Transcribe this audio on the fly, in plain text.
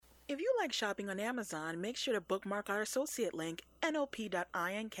If you like shopping on Amazon, make sure to bookmark our associate link,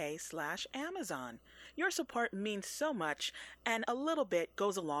 nop.ink/Amazon. Your support means so much, and a little bit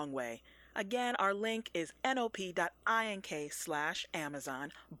goes a long way. Again, our link is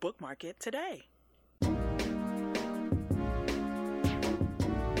nop.ink/Amazon. Bookmark it today.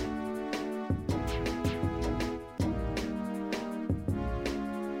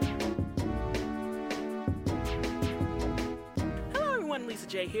 Lisa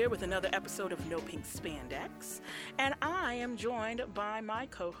J here with another episode of No Pink Spandex, and I am joined by my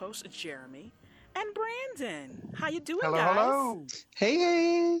co-host Jeremy and Brandon. How you doing, guys? Hello.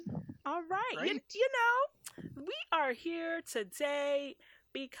 Hey. All right. You know, we are here today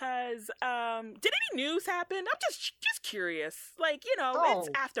because did any news happen? I'm just curious. Like, it's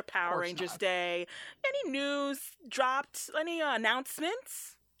after Power Rangers Day. Any news dropped? Any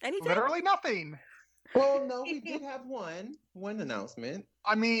announcements? Anything? Literally nothing. Well, no, we did have one announcement.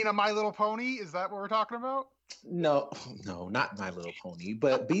 I mean, a My Little Pony, is that what we're talking about? No, not My Little Pony,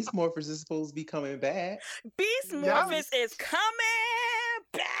 but Beast Morphers is supposed to be coming back. Beast Morphers is coming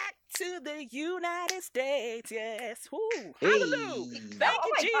back to the United States, yes. Woo. Hallelujah. Thank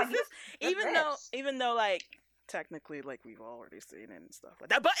you, Jesus. Even though, like, technically, like, we've already seen it and stuff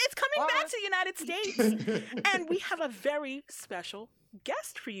like that, but it's coming back to the United States. And we have a very special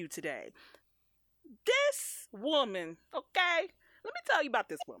guest for you today. This woman, okay? Let me tell you about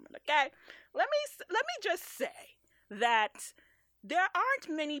this woman, okay? Let me just say that there aren't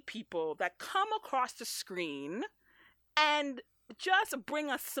many people that come across the screen and just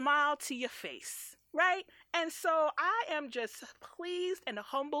bring a smile to your face, right? And so I am just pleased and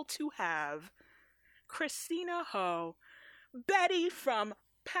humbled to have Christina Ho, Betty from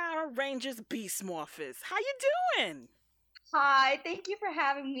Power Rangers Beast Morphers. How you doing? Hi, thank you for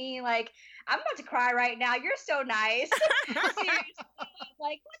having me. Like, I'm about to cry right now. You're so nice. Seriously,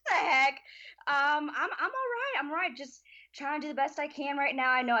 like, what the heck? I'm all right. I'm all right. Just trying to do the best I can right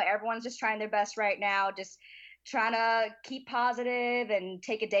now. I know everyone's just trying their best right now. Just trying to keep positive and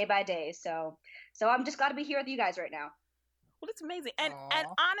take it day by day. So I'm just glad to be here with you guys right now. Well, it's amazing. And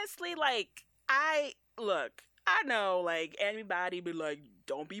honestly, like, I know, like, everybody be like,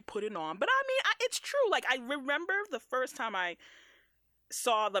 don't be putting on. But I mean, it's true. Like, I remember the first time I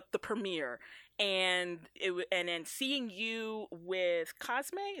saw the premiere and then seeing you with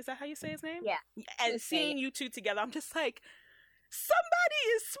Cosme. Is that how you say his name? Yeah. And seeing you two together, I'm just like, somebody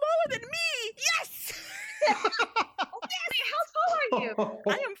is smaller than me. Yes! How tall are you?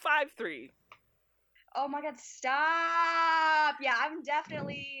 I am 5'3". Oh my God, stop. Yeah, I'm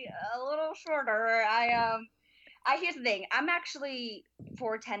definitely a little shorter. Here's the thing. I'm actually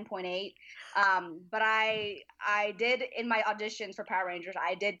 4'10.8. But I did, in my auditions for Power Rangers,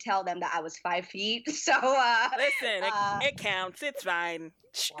 I did tell them that I was 5 feet. So listen, it counts. It's fine.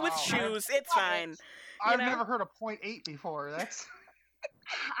 With shoes, it's fine. I've never heard of 0.8 before. That's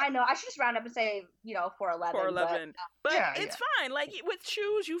I know. I should just round up and say, 4'11. 4'11. But it's fine. Like, with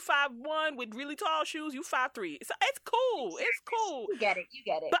shoes, you 5'1". With really tall shoes, you 5'3". It's cool. It's cool. You get it.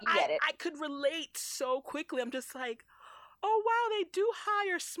 But I could relate so quickly. I'm just like, oh, wow, they do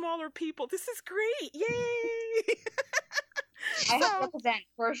hire smaller people. This is great. Yay! I have to represent,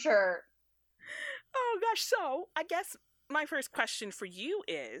 for sure. Oh, gosh. So, I guess my first question for you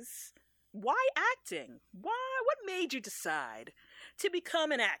is, why acting? What made you decide to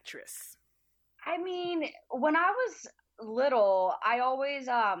become an actress? I mean, when I was little, I always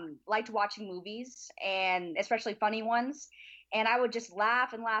liked watching movies, and especially funny ones. And I would just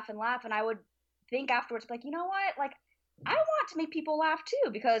laugh and laugh and laugh. And I would think afterwards, like, you know what? Like, I want to make people laugh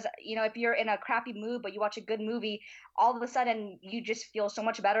too, because, if you're in a crappy mood, but you watch a good movie, all of a sudden you just feel so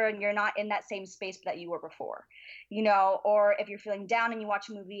much better and you're not in that same space that you were before, or if you're feeling down and you watch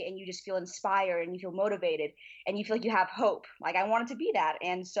a movie and you just feel inspired and you feel motivated and you feel like you have hope. Like, I wanted to be that.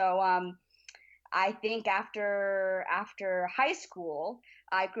 And so, I think after high school,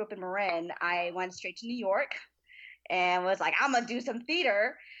 I grew up in Marin. I went straight to New York and was like, I'm going to do some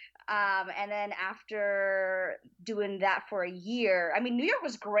theater. And then after doing that for a year, I mean, New York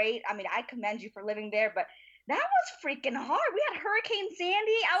was great. I mean, I commend you for living there, but that was freaking hard. We had Hurricane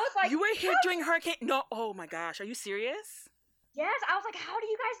Sandy. I was like, you were here during Hurricane? No. Oh my gosh. Are you serious? Yes. I was like, how do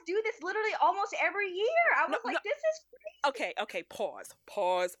you guys do this literally almost every year? I was this is crazy. Okay. Pause.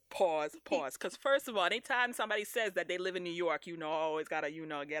 Because first of all, anytime somebody says that they live in New York, always got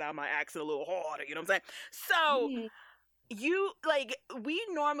to, get out my accent a little harder. You know what I'm saying? So we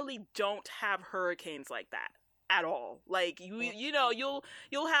normally don't have hurricanes like that at all. Like,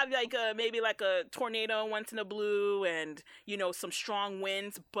 you'll have like maybe like a tornado once in a blue and, some strong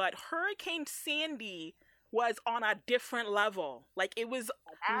winds, but Hurricane Sandy was on a different level. Like it was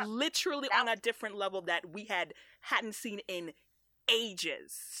literally on a different level that we hadn't seen in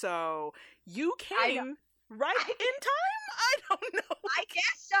ages. So you came right in time? I don't know. I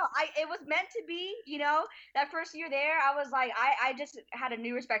guess so. It was meant to be, you know. That first year there, I was like, I just had a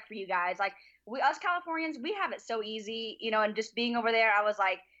new respect for you guys. Like us Californians, we have it so easy, you know, and just being over there, I was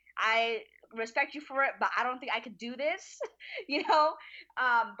like, I respect you for it, but I don't think I could do this, you know.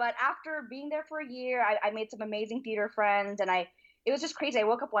 But after being there for a year, I made some amazing theater friends, and it was just crazy. I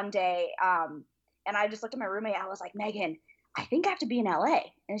woke up one day, and I just looked at my roommate. I was like, Megan, I think I have to be in LA.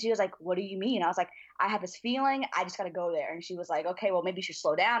 And she was like, what do you mean? I was like, I have this feeling, I just got to go there. And she was like, okay, well, maybe you should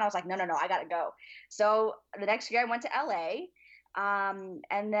slow down. I was like, no, I got to go. So the next year I went to LA.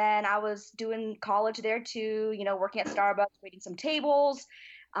 And then I was doing college there too, you know, working at Starbucks, waiting some tables.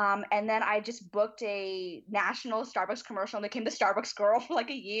 And then I just booked a national Starbucks commercial and became the Starbucks girl for like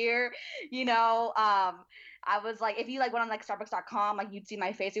a year, you know. I was like, if you like went on like Starbucks.com, like you'd see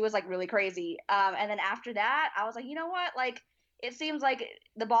my face. It was like really crazy. And then after that, I was like, you know what? Like, it seems like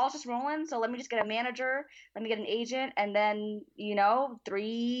the ball's just rolling. So let me just get a manager, let me get an agent. And then, you know, 3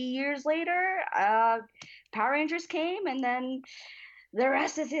 years later, Power Rangers came, and then the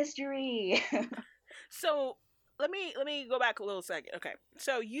rest is history. So let me go back a little second. Okay.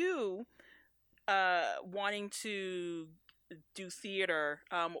 So you wanting to do theater,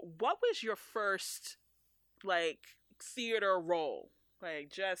 what was your first like theater role?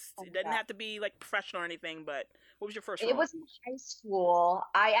 Like just it doesn't have to be like professional or anything, but what was your first role? It was in high school.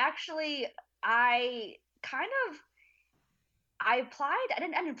 I applied. I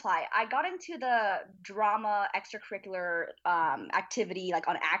didn't apply. I got into the drama extracurricular activity like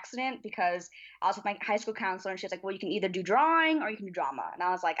on accident because I was with my high school counselor, and she was like, well, you can either do drawing or you can do drama. And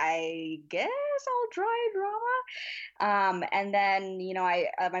I was like, I guess I'll try drama. And then, you know,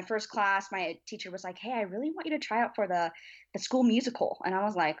 my first class, my teacher was like, hey, I really want you to try out for the school musical. And I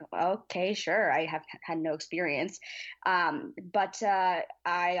was like, okay, sure. I have had no experience. But I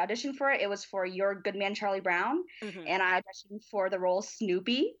auditioned for it. It was for Your Good Man, Charlie Brown. Mm-hmm. And I auditioned for the role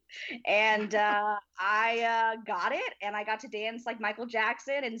Snoopy. And I got it. And I got to dance like Michael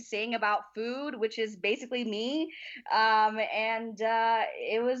Jackson and sing about food, which is basically me. And that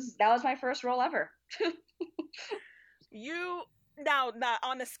was my first role ever. Now,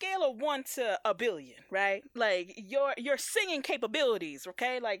 on a scale of 1 to a billion, right? Like your singing capabilities,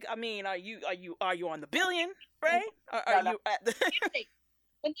 okay? Like, I mean, are you on the billion, right? Are you at the?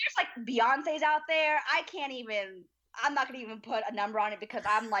 When there's like Beyonce's out there, I'm not gonna even put a number on it because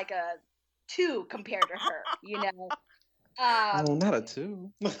I'm like a 2 compared to her, you know. Not a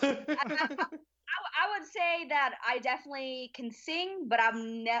 2. I would say that I definitely can sing, but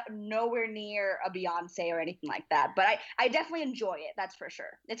I'm nowhere near a Beyonce or anything like that. But I definitely enjoy it. That's for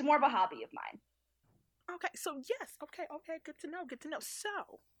sure. It's more of a hobby of mine. Okay, so yes, okay, good to know.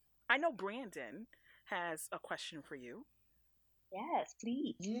 So, I know Brandon has a question for you. Yes,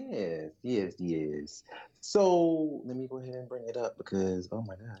 please. Yes. So let me go ahead and bring it up because oh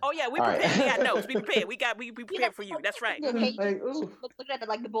my god. Oh yeah, we prepared. Right. We got notes. We prepared. We prepared for you. That's right. Like, look at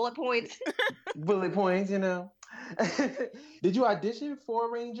the bullet points. Bullet points, you know. Did you audition for a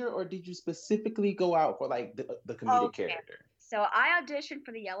Ranger, or did you specifically go out for like the comedic character? So I auditioned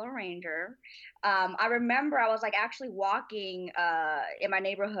for the Yellow Ranger. I remember I was like actually walking in my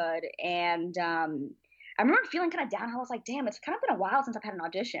neighborhood, and I remember feeling kind of down. I was like, damn, it's kind of been a while since I've had an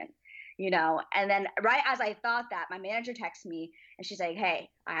audition, you know? And then right as I thought that, my manager texted me and she's like, hey,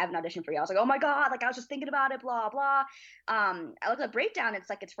 I have an audition for you. I was like, oh my God, like I was just thinking about it, blah, blah. I looked at the breakdown. It's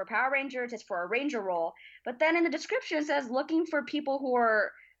like, it's for Power Rangers. It's for a Ranger role. But then in the description, it says looking for people who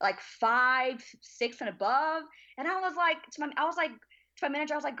are like 5, 6 and above. And I was like, to my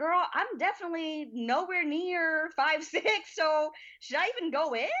manager, I was like, girl, I'm definitely nowhere near 5, 6. So should I even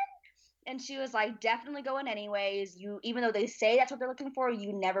go in? And she was like, definitely go in anyways. Even though they say that's what they're looking for,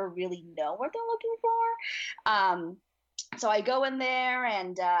 you never really know what they're looking for. So I go in there,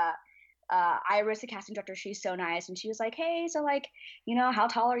 and Iris, the casting director, she's so nice. And she was like, hey, so like, you know, how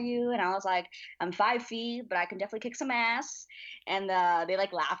tall are you? And I was like, I'm 5 feet, but I can definitely kick some ass. And they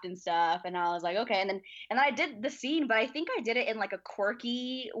like laughed and stuff. And I was like, okay. And then I did the scene, but I think I did it in like a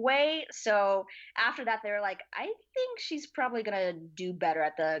quirky way. So after that, they were like, I think she's probably going to do better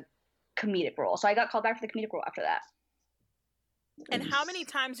at the comedic role. So I got called back for the comedic role after that. And how many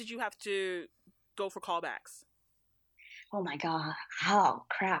times did you have to go for callbacks? Oh my God. Oh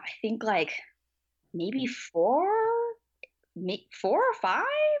crap. I think like maybe 4 or 5,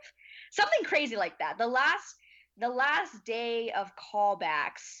 something crazy like that. The last day of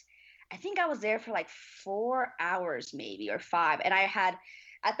callbacks, I think I was there for like 4 hours maybe, or 5. And I had,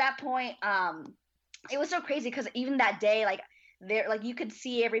 at that point, it was so crazy because even that day, like there, like you could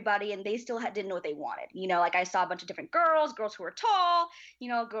see everybody, and they still didn't know what they wanted. You know, like I saw a bunch of different girls who were tall, you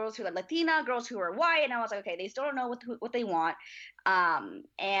know, girls who are Latina, girls who are white, and I was like, okay, they still don't know what they want.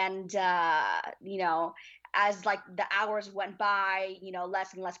 You know, as like the hours went by, you know,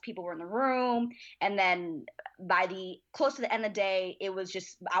 less and less people were in the room, and then by the close to the end of the day, it was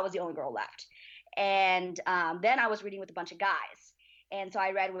just I was the only girl left, and then I was reading with a bunch of guys. And so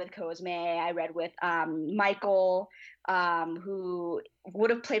I read with Cosme, I read with Michael, who would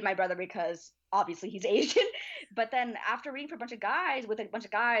have played my brother because obviously he's Asian. But then after reading for a bunch of guys,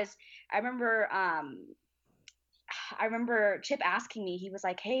 I remember Chip asking me, he was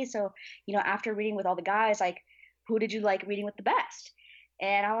like, hey, so, you know, after reading with all the guys, like, who did you like reading with the best?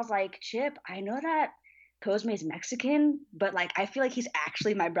 And I was like, Chip, I know that Cosme is Mexican, but like I feel like he's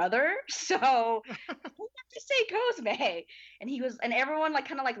actually my brother, so I have to say Cosme. And everyone like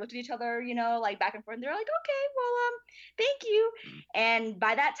kind of like looked at each other, you know, like back and forth. And they're like, okay, well, thank you. And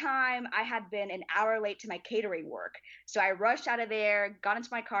by that time, I had been an hour late to my catering work, so I rushed out of there, got into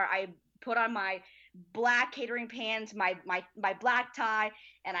my car, I put on my black catering pants, my black tie,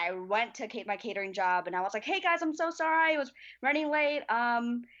 and I went to my catering job. And I was like, hey guys, I'm so sorry, I was running late.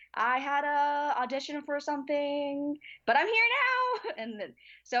 I had a audition for something, but I'm here now. And then,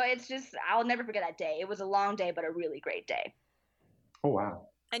 so it's just, I'll never forget that day. It was a long day, but a really great day. Oh, wow.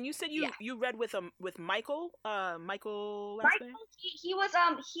 And you said you read with Michael, Michael last Michael, name? he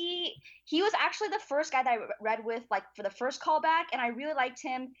was actually the first guy that I read with, like for the first callback, and I really liked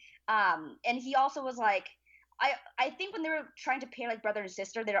him. And he also was like, I think when they were trying to pair like brother and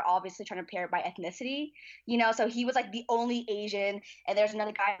sister, they were obviously trying to pair by ethnicity, you know. So he was like the only Asian, and there's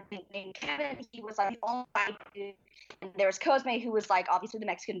another guy named Kevin. He was like the only white dude, and there was Cosme, who was like obviously the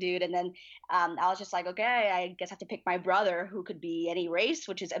Mexican dude. And then I was just like, okay, I guess I have to pick my brother, who could be any race,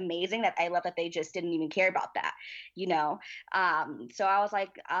 which is amazing. That I love that they just didn't even care about that, you know. So I was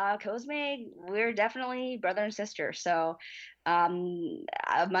like, Cosme, we're definitely brother and sister. So a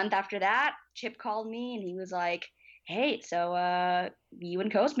month after that, Chip called me and he was like, hey, so you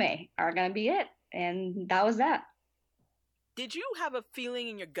and Cosme are gonna be it. And that was that. Did you have a feeling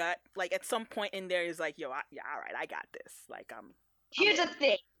in your gut, like at some point in there, is like, yo, yeah, all right, I got this. Like, Here's the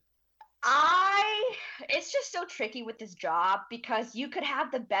thing. It's just so tricky with this job because you could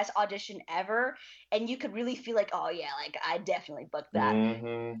have the best audition ever and you could really feel like, oh yeah, like I definitely booked that.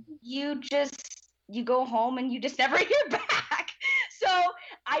 Mm-hmm. You go home and you just never hear back. So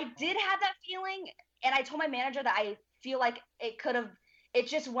I did have that feeling, and I told my manager that I feel like it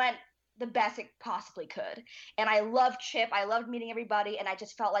just went the best it possibly could. And I loved Chip. I loved meeting everybody, and I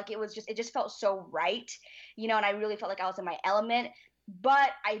just felt like it just felt so right, you know, and I really felt like I was in my element. But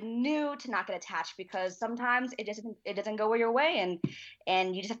I knew to not get attached because sometimes it doesn't go your way,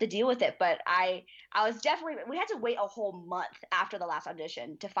 and you just have to deal with it. But I was definitely, we had to wait a whole month after the last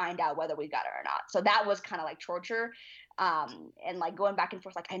audition to find out whether we got it or not. So that was kind of like torture, and like going back and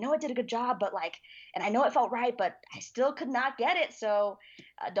forth. Like I know I did a good job, but like, and I know it felt right, but I still could not get it. So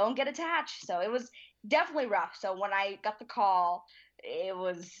don't get attached. So it was definitely rough. So when I got the call, it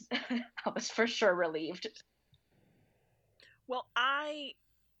was I was for sure relieved. Well, I'm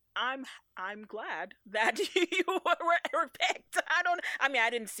glad that you were picked. I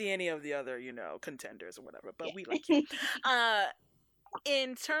didn't see any of the other, you know, contenders or whatever, but we like you.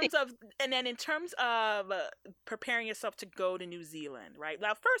 In terms of preparing yourself to go to New Zealand, right?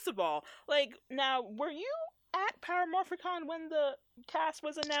 Now, first of all, like, now, were you at Paramorphicon when the cast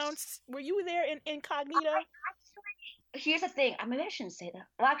was announced? Were you there in incognito? Here's the thing. Maybe I shouldn't say that.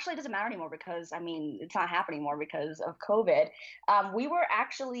 Well, actually, it doesn't matter anymore because, I mean, it's not happening anymore because of COVID. We were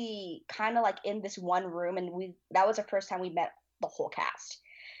actually kind of like in this one room, and that was the first time we met the whole cast,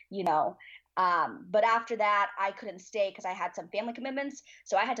 you know. But after that, I couldn't stay because I had some family commitments,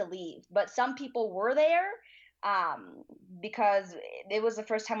 so I had to leave. But some people were there because it was the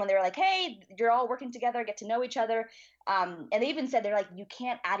first time when they were like, hey, you're all working together, get to know each other. And they even said, they're like, you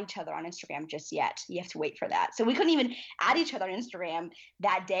can't add each other on Instagram just yet. You have to wait for that. So we couldn't even add each other on Instagram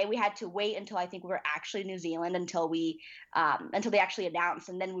that day. We had to wait until I think we were actually in New Zealand until they actually announced.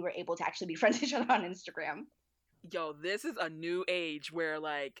 And then we were able to actually be friends with each other on Instagram. Yo, this is a new age where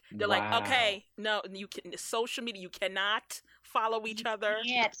like they're like, okay, no, you can social media, you cannot follow each other,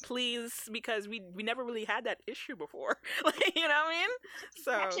 please, because we never really had that issue before. Like, you know what I mean?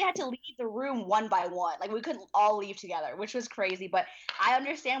 So we actually had to leave the room one by one. Like we couldn't all leave together, which was crazy. But I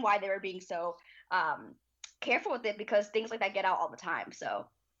understand why they were being so careful with it because things like that get out all the time. So,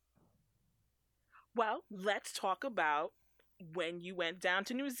 well, let's talk about when you went down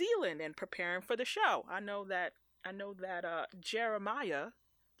to New Zealand and preparing for the show. I know that Jeremiah,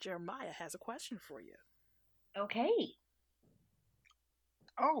 Jeremiah has a question for you. Okay.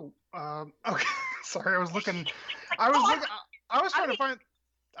 Oh, okay. Sorry, I was looking. I was trying to find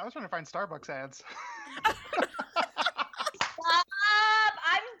Starbucks ads. Stop!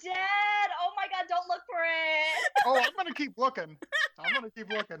 I'm dead. Oh my God! Don't look for it. Oh, I'm gonna keep looking.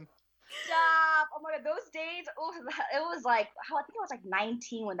 Stop! Oh my God! Those days. Oh, it was like I think I was like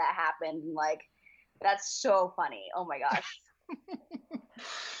 19 when that happened. Like, that's so funny. Oh my gosh.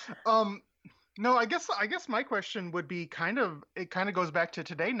 No, I guess my question would be kind of goes back to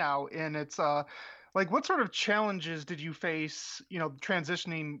today now, and it's like, what sort of challenges did you face,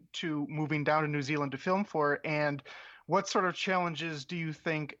 transitioning to moving down to New Zealand to film for, and what sort of challenges do you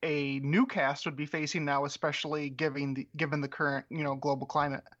think a new cast would be facing now, especially given the current, global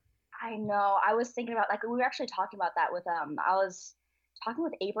climate? I know. I was thinking about, like, we were actually talking about that with I was talking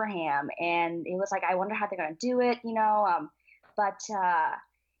with Abraham, and it was like, I wonder how they're gonna do it, but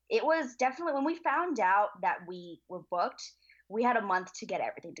it was definitely, when we found out that we were booked, we had a month to get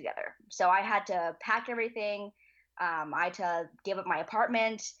everything together. So I had to pack everything. I had to give up my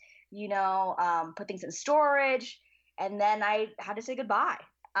apartment, put things in storage, and then I had to say goodbye.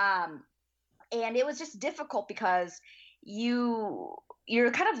 And it was just difficult because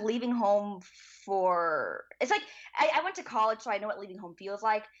you're kind of leaving home for, it's like, I went to college, so I know what leaving home feels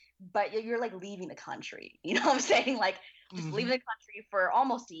like, but you're like leaving the country, you know what I'm saying? Like, just leaving the country for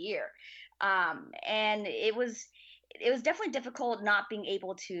almost a year. And it was definitely difficult not being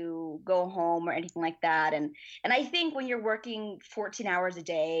able to go home or anything like that. And I think when you're working 14 hours a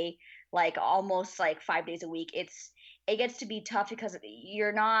day, like almost like 5 days a week, it gets to be tough because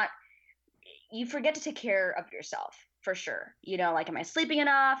you forget to take care of yourself, for sure. Like, am I sleeping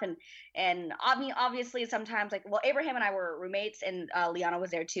enough? And obviously sometimes, like, well, Abraham and I were roommates, and Liana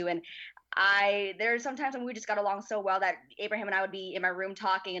was there too. And there's sometimes when we just got along so well that Abraham and I would be in my room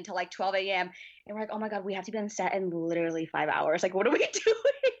talking until like 12 a.m. And we're like, oh my God, we have to be on set in literally 5 hours. Like, what are we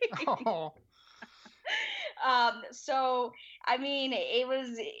doing? Oh. So, I mean, it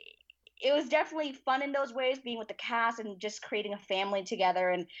was definitely fun in those ways, being with the cast and just creating a family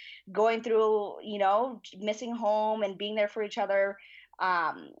together and going through, missing home and being there for each other.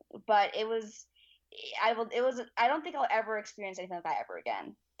 But I don't think I'll ever experience anything like that ever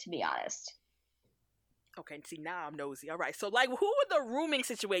again, to be honest. Okay, see, now I'm nosy. All right, so, like, who were the rooming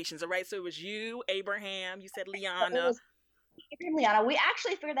situations? All right, so it was you, Abraham, you said Liana. Abraham, Liana. We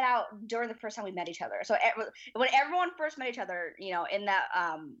actually figured that out during the first time we met each other. So when everyone first met each other, in that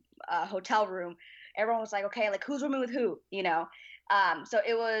hotel room, everyone was like, okay, like, who's rooming with who, So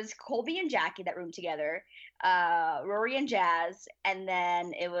it was Colby and Jackie that roomed together, Rory and Jazz, and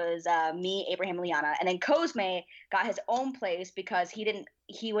then it was me, Abraham, Liana, and then Cosme got his own place because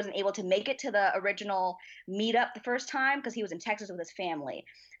he wasn't able to make it to the original meetup the first time because he was in Texas with his family.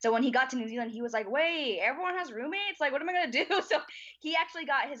 So when he got to New Zealand, he was like, wait, everyone has roommates? Like, what am I going to do? So he actually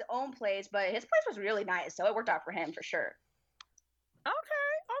got his own place, but his place was really nice, so it worked out for him for sure.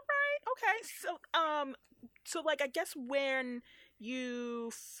 Okay, all right, okay. So like, I guess when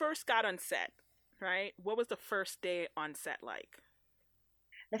you first got on set, right? What was the first day on set like?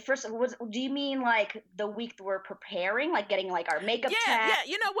 Do you mean like the week we're preparing, like getting like our makeup test? Yeah,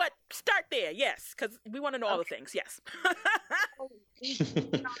 you know what? Start there, yes, because we want to know all the things, yes. Our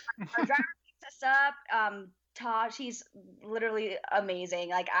driver picks us up. Taj, he's literally amazing.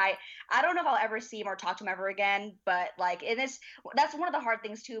 Like, I don't know if I'll ever see him or talk to him ever again, but like, that's one of the hard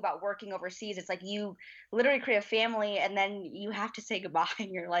things too about working overseas. It's like you literally create a family and then you have to say goodbye,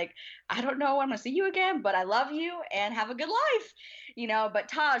 and you're like, I don't know when I'm gonna see you again, but I love you and have a good life, But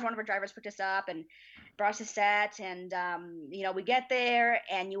Taj, one of our drivers, picked us up and brought us to set, and we get there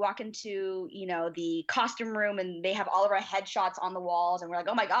and you walk into the costume room and they have all of our headshots on the walls, and we're like,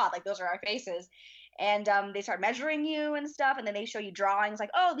 oh my God, like, those are our faces. And they start measuring you and stuff, and then they show you drawings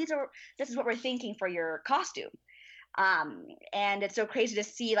like, oh, this is what we're thinking for your costume. And it's so crazy to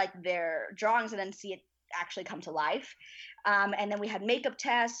see like their drawings and then see it actually come to life. And then we had makeup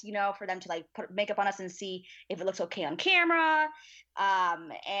tests, for them to like put makeup on us and see if it looks okay on camera.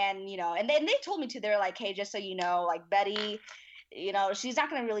 And then they told me too, they're like, hey, just so you know, like, Betty, she's not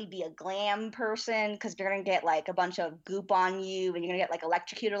going to really be a glam person because you're going to get like a bunch of goop on you, and you're going to get like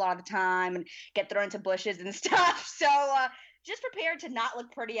electrocuted a lot of the time and get thrown into bushes and stuff. So just prepared to not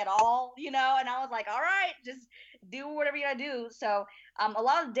look pretty at all, And I was like, all right, just do whatever you got to do. So a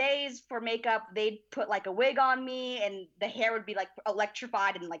lot of days for makeup, they'd put like a wig on me and the hair would be like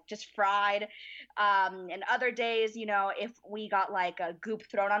electrified and like just fried. And other days, if we got like a goop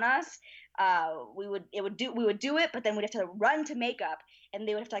thrown on us, we would do it, but then we'd have to run to makeup and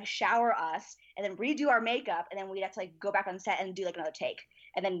they would have to like shower us and then redo our makeup, and then we'd have to like go back on set and do like another take,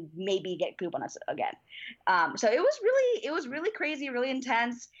 and then maybe get goop on us again. So it was really crazy, really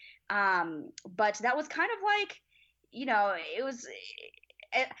intense. But that was kind of like, it was.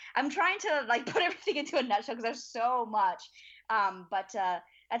 I'm trying to like put everything into a nutshell because there's so much. But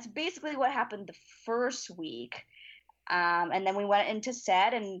that's basically what happened the first week. And then we went into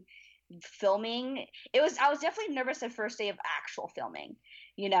set and filming. I was definitely nervous the first day of actual filming,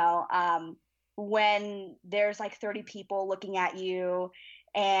 when there's like 30 people looking at you.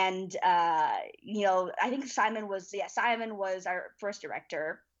 And, I think Simon was our first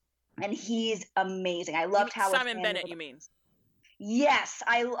director, and he's amazing. I loved how Simon Bennett, you mean? Yes.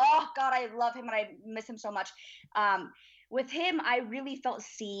 I love him and I miss him so much. With him, I really felt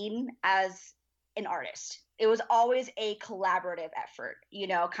seen as an artist. It was always a collaborative effort,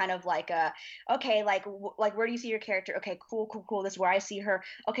 kind of like okay, like where do you see your character? Okay, cool. This is where I see her.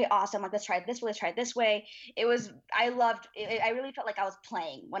 Okay, awesome. Like, let's try it this way. Let's try it this way. I loved it. I really felt like I was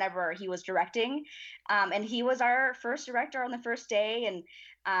playing whenever he was directing. And he was our first director on the first day. And,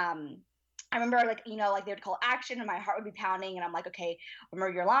 I remember like they would call action and my heart would be pounding and I'm like, okay,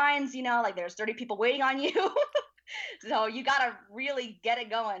 remember your lines, like there's 30 people waiting on you. So you got to really get it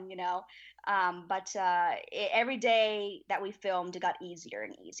going, but every day that we filmed, it got easier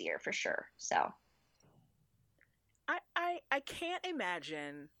and easier for sure. So I can't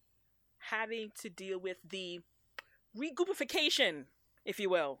imagine having to deal with the regroupification, if you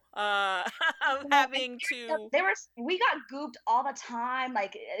will, of having to. We got gooped all the time,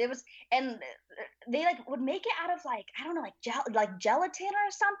 like it was, and they like would make it out of like, I don't know, like gelatin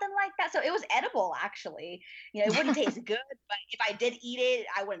or something like that. So it was edible actually. It wouldn't taste good, but if I did eat it,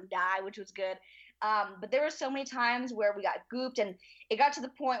 I wouldn't die, which was good. But there were so many times where we got gooped, and it got to the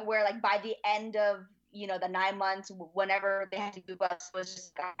point where like by the end of the 9 months, whenever they had to goop us, was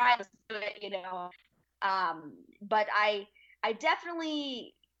just all right, let's do it, But I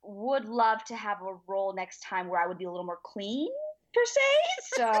definitely would love to have a role next time where I would be a little more clean, per se.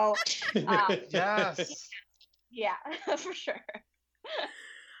 So, yes. Yeah, for sure.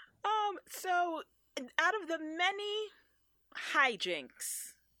 So out of the many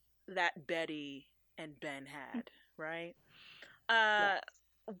hijinks that Betty and Ben had, right? Yes.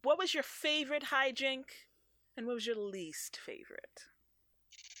 What was your favorite hijink, and what was your least favorite?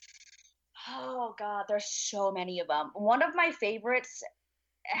 Oh God, there's so many of them. One of my favorites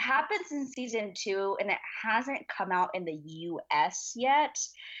happens in season 2, and it hasn't come out in the US yet,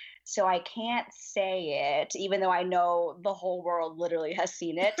 so I can't say it, even though I know the whole world literally has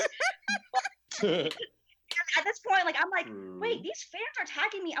seen it. At this point, like, I'm like, wait, these fans are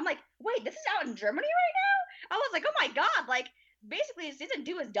tagging me. I'm like, wait, this is out in Germany right now? I was like, oh my God, like, basically season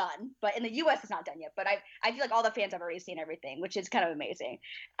 2 is done, but in the US it's not done yet. But I feel like all the fans have already seen everything, which is kind of amazing.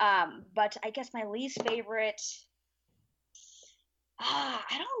 But I guess my least favorite,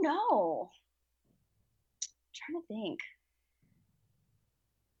 I don't know. I'm trying to think.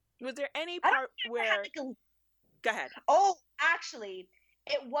 Was there any part where? Go ahead. Oh, actually,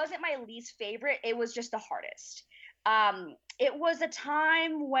 it wasn't my least favorite. It was just the hardest. It was a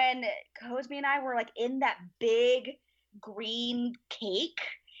time when Cosme and I were like in that big green cake,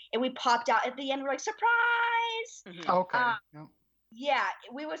 and we popped out at the end. We're like, surprise! Mm-hmm. Okay. Yeah,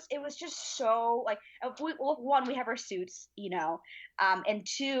 it was just so like, one, we have our suits, and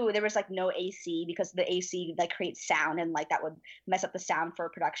 2, there was like no AC because the AC like creates sound, and like that would mess up the sound for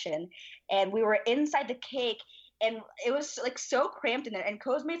production. And we were inside the cake, and it was like so cramped in there, and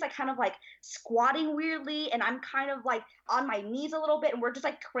Cosme's like kind of like squatting weirdly, and I'm kind of like on my knees a little bit, and we're just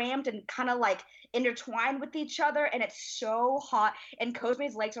like cramped and kind of like intertwined with each other, and it's so hot, and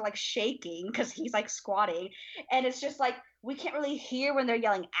Cosme's legs are like shaking because he's like squatting, and it's just like we can't really hear when they're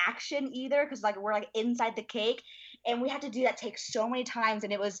yelling action either because like we're like inside the cake, and we had to do that take so many times,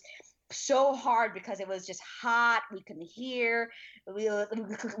 and it was so hard because it was just hot. We couldn't hear, we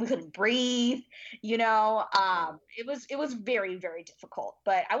couldn't breathe, it was very, very difficult.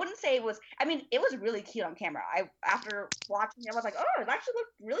 But I wouldn't say it was, it was really cute on camera. After watching it, I was like, oh, it actually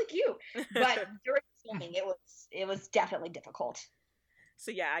looked really cute. But during filming, it was definitely difficult.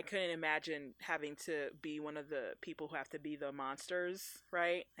 So yeah, I couldn't imagine having to be one of the people who have to be the monsters,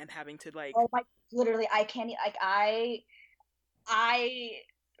 right? And having to like, oh my, literally, I can't, like, I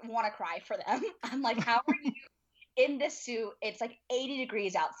want to cry for them. I'm like, how are you in this suit? It's like 80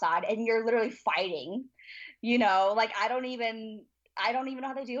 degrees outside, and you're literally fighting. Like I don't even know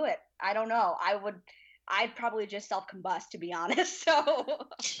how they do it. I don't know. I'd probably just self-combust, to be honest. So.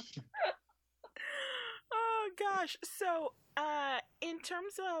 Oh gosh. So, in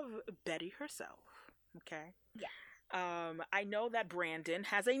terms of Betty herself, okay. Yeah. I know that Brandon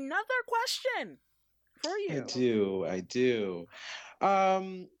has another question for you. I do.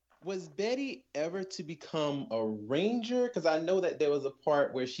 Was Betty ever to become a ranger? Because I know that there was a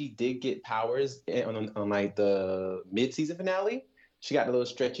part where she did get powers on like the mid-season finale. She got the little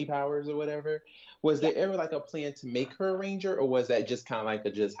stretchy powers or whatever. Was there ever like a plan to make her a ranger, or was that just kind of like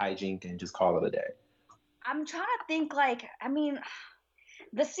a just hijink and just call it a day? I'm trying to think. Like, I mean,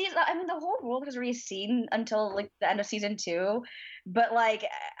 the season. I mean, the whole world has already seen until like the end of season 2, but like,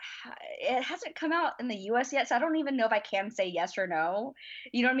 it hasn't come out in the U.S. yet, so I don't even know if I can say yes or no.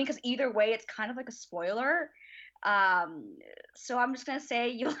 You know what I mean? Because either way, it's kind of like a spoiler. So I'm just gonna say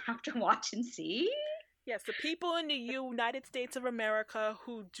you'll have to watch and see. Yes, the people in the United States of America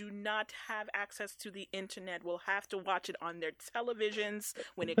who do not have access to the internet will have to watch it on their televisions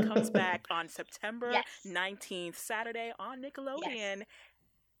when it comes back on September 19th, Saturday on Nickelodeon,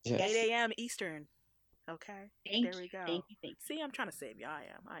 8 a.m. Eastern. Okay, there we go. Thank you. See, I'm trying to save you. I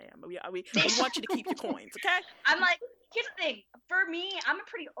am. We want you to keep your coins, okay? I'm like, here's the thing. For me, I'm a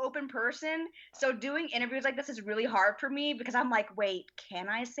pretty open person, so doing interviews like this is really hard for me because I'm like, wait, can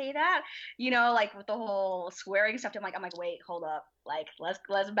I say that? You know, like with the whole swearing stuff. I'm like, wait, hold up. Like, let's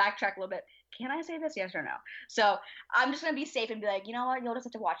backtrack a little bit. Can I say this? Yes or no? So I'm just gonna be safe and be like, you know what? You'll just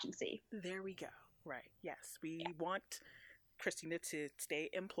have to watch and see. There we go. Right. Yes, we want Christina to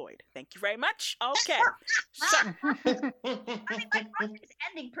stay employed. Thank you very much. Okay. So, I mean, my project is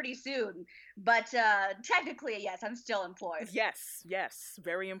ending pretty soon, but technically, yes, I'm still employed. Yes.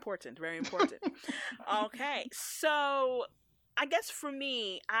 Very important. Okay. So, I guess for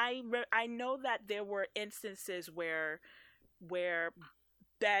me, I know that there were instances where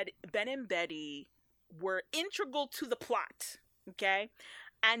Ben and Betty were integral to the plot. Okay.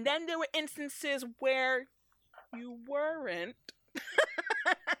 And then there were instances where you weren't.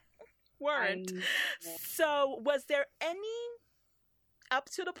 So, was there any, up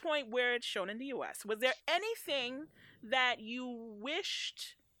to the point where it's shown in the US, was there anything that you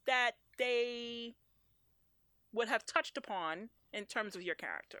wished that they would have touched upon in terms of your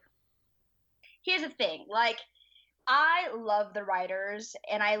character? Here's the thing, like, I love the writers,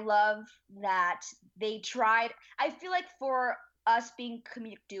 and I love that they tried. I feel like for us being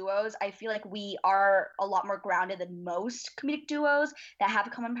comedic duos, I feel like we are a lot more grounded than most comedic duos that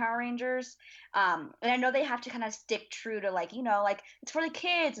have come in Power Rangers. And I know they have to kind of stick true to, like, you know, like, it's for the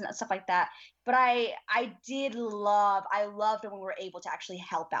kids and stuff like that. But I loved when we were able to actually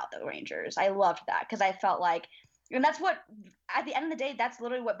help out the Rangers. I loved that because I felt like, and that's what, at the end of the day, that's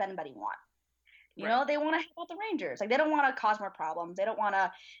literally what Ben and Betty want. You know, they want to help out the Rangers. Like, they don't want to cause more problems. They don't want to,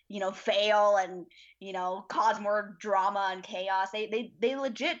 you know, fail and, you know, cause more drama and chaos. They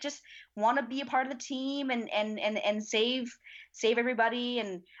legit just want to be a part of the team and save everybody.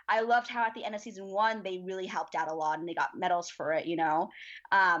 And I loved how at the end of season 1 they really helped out a lot and they got medals for it, you know.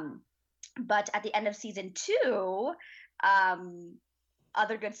 But at the end of season 2,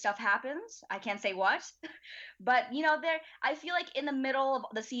 other good stuff happens. I can't say what, but you know, I feel like in the middle of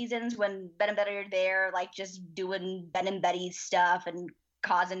the seasons when Ben and Betty are there, like just doing Ben and Betty stuff and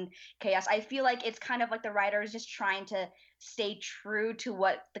causing chaos, I feel like it's kind of like the writers just trying to stay true to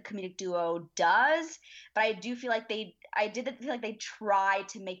what the comedic duo does. But I do feel like they tried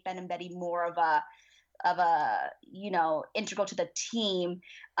to make Ben and Betty more of a, you know, integral to the team.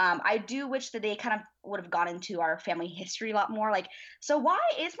 I do wish that they kind of would have gone into our family history a lot more. Like, so why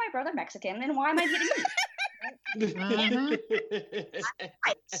is my brother Mexican and why am I Vietnamese?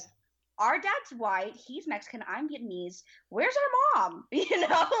 Our dad's white, he's Mexican, I'm Vietnamese. Where's our mom? You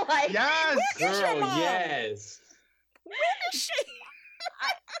know, like, yes, girl, yes. Where is she?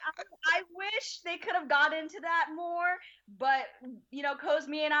 I wish they could have got into that more, but, you know,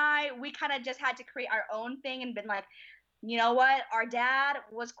 Cosme and we kind of just had to create our own thing and been like, you know what, our dad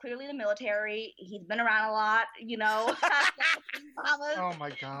was clearly in the military, he's been around a lot, you know. Oh my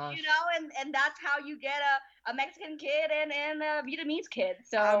gosh. You know, and that's how you get a Mexican kid and a Vietnamese kid.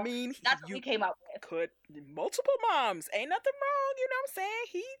 So I mean, that's what we came up with. Could multiple moms, ain't nothing wrong, you know what I'm saying?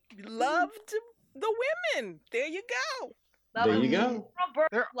 He loved the women. There you go. There you go.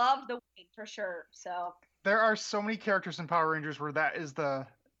 Loved the women for sure. So there are so many characters in Power Rangers where that is the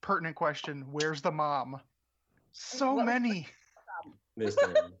pertinent question. Where's the mom? So many.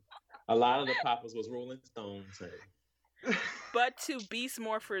 Listen, a lot of the papas was Rolling Stones. Hey. But to Beast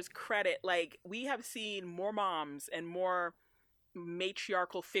Morpher's credit, like, we have seen more moms and more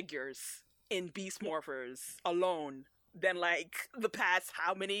matriarchal figures in Beast Morphers alone than, like, the past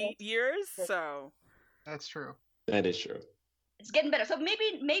how many years? So that's true. That is true. It's getting better. So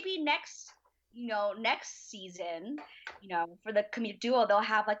maybe next season, you know, for the comedic duo, they'll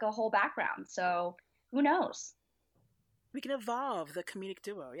have like a whole background. So who knows? We can evolve the comedic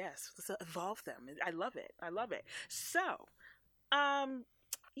duo. Yes, let's evolve them. I love it. I love it. So, there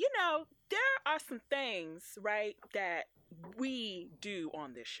are some things, right, that we do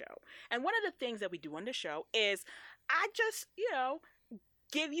on this show. And one of the things that we do on this show is I just,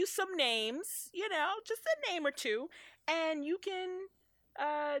 give you some names, just a name or two, and you can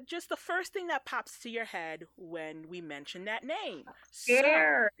just the first thing that pops to your head when we mention that name.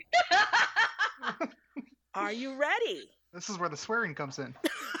 Scared. So, are you ready? This is where the swearing comes in.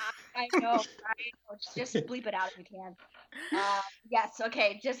 I know, right? Just bleep it out if you can. Yes,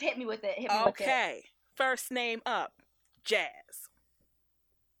 okay, just hit me with it. Okay, first name up, Jazz.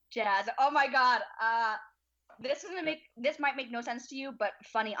 Jazz. Oh my God. This might make no sense to you, but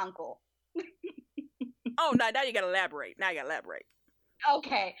funny uncle. Oh, now you gotta elaborate.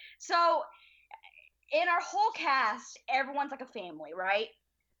 Okay, so in our whole cast, everyone's like a family, right?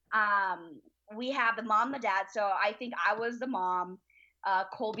 We have the mom, the dad. So I think I was the mom.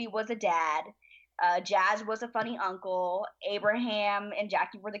 Colby was a dad. Jazz was a funny uncle. Abraham and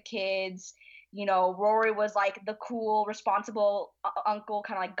Jackie were the kids. Rory was like the cool, responsible uncle,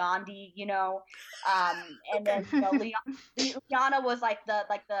 kind of like Gandhi, and then Liana was like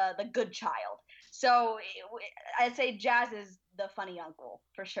the good child. So I'd say Jazz is the funny uncle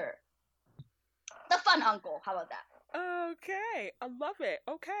for sure. The fun uncle. How about that? Okay, I love it.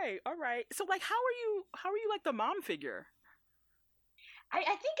 Okay, all right. So like, how are you like the mom figure? I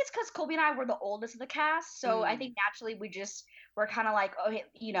think it's because Colby and I were the oldest of the cast, so I think naturally we're kind of like,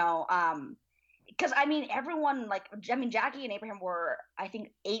 because everyone Jackie and Abraham were, I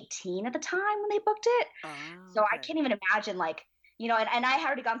think, 18 at the time when they booked it. So I can't even imagine and I had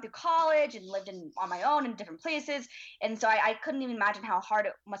already gone through college and lived on my own in different places, and so I couldn't even imagine how hard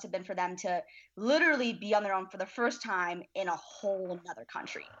it must have been for them to literally be on their own for the first time in a whole another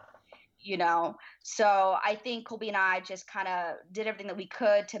country. So I think Colby and I just kind of did everything that we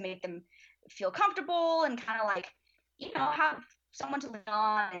could to make them feel comfortable and kind of have someone to lean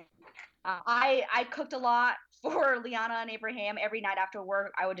on. And, I cooked a lot for Liana and Abraham. Every night after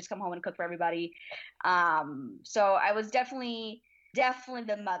work, I would just come home and cook for everybody. So I was definitely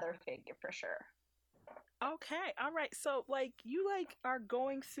the mother figure for sure. Okay, all right. So you are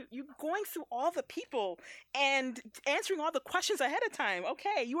going through all the people and answering all the questions ahead of time.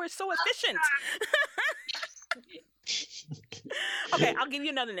 Okay, you are so efficient. Okay, I'll give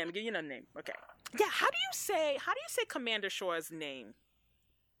you another name. Okay. Yeah, how do you say Commander Shaw's name?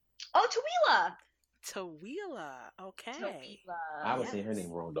 Oh, Tawila. Tawila. Okay. Tawila. I was saying her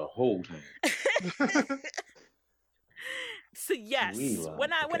name wrong the whole time. So yes, Tawila.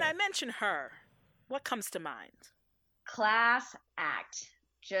 when I mention her, what comes to mind? Class act.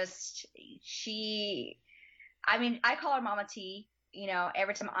 I call her Mama T.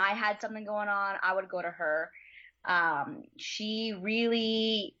 Every time I had something going on, I would go to her. She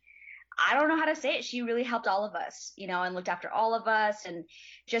really, I don't know how to say it. She really helped all of us, and looked after all of us, and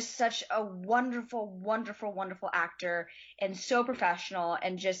just such a wonderful, wonderful, wonderful actor, and so professional,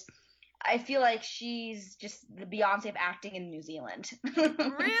 and I feel like she's just the Beyonce of acting in New Zealand.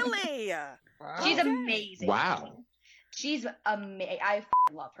 Really? Wow. She's amazing. Wow. She's amazing. I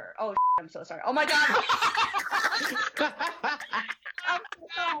love her. Oh, I'm so sorry. Oh my God.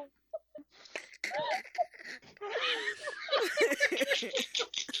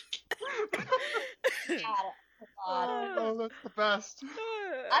 Oh, that's the best.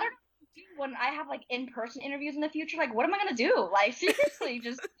 I don't know when I have in-person interviews in the future. What am I gonna do? Seriously,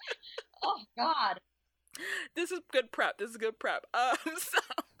 just oh God. This is good prep. I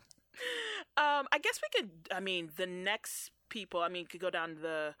guess we could. The next people. Could go down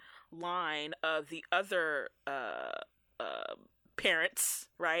the line of the other parents,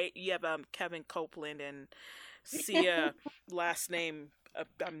 right? You have Kevin Copeland and Sia. Last name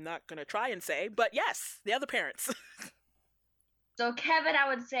I'm not gonna try and say, but yes, the other parents. So Kevin, I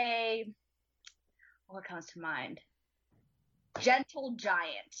would say, what comes to mind? Gentle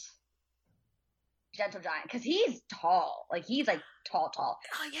Giant, because he's tall. He's tall. Oh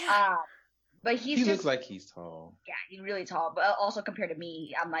yeah. But he looks like he's tall. Yeah, he's really tall. But also compared to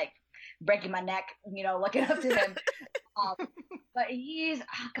me, I'm breaking my neck, looking up to him. But he's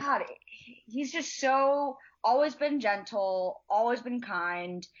just so always been gentle, always been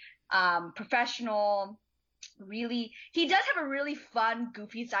kind, professional. Really, he does have a really fun,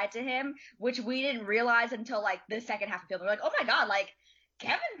 goofy side to him, which we didn't realize until the second half of the film. We're oh my God,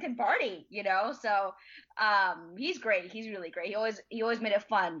 Kevin can party, So he's great. He's really great. He always made it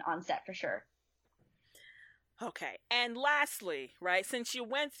fun on set for sure. Okay, and lastly, right, since you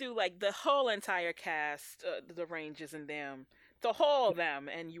went through the whole entire cast, the Rangers and them, the whole of them,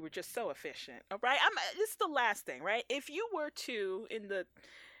 and you were just so efficient. All right, this is the last thing, right? If you were to, in the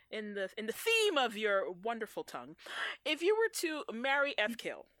theme of your wonderful tongue, if you were to marry F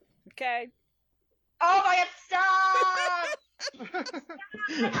Kill, okay? Oh my God! Stop!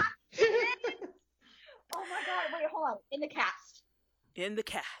 Oh my God! Wait, hold on. In the cast. In the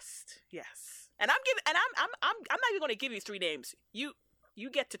cast, yes. And I'm not even going to give you 3 names. You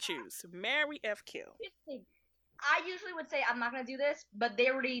get to choose. Marry F Kill. I usually would say I'm not gonna do this, but they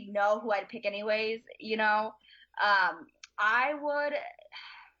already know who I'd pick anyways. You know, I would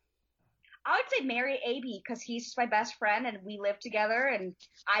say marry AB because he's just my best friend and we live together and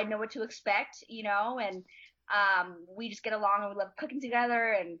I know what to expect. You know, and we just get along and we love cooking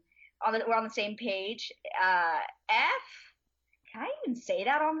together and we're on the same page. F. Can I even say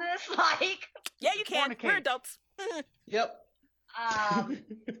that on this? Like, yeah, you can. We're adults. Yep. I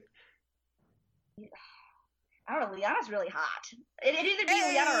don't know. Liana's really hot. It either be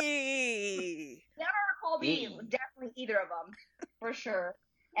Liana or Colby. Definitely either of them, for sure.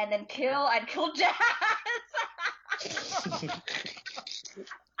 And then I'd kill Jazz.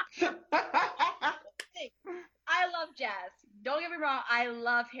 I love Jazz. Don't get me wrong. I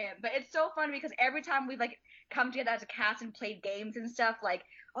love him. But it's so funny because every time we've like come together as a cast and played games and stuff, like,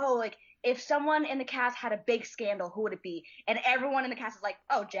 oh, like if someone in the cast had a big scandal, who would it be? And everyone in the cast is like,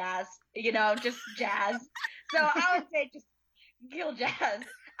 oh, Jazz. You know, just Jazz. So I would say just kill Jazz.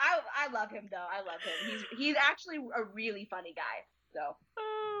 I love him though. I love him. He's actually a really funny guy. So.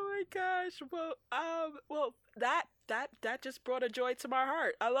 Oh my gosh. Well, that just brought a joy to my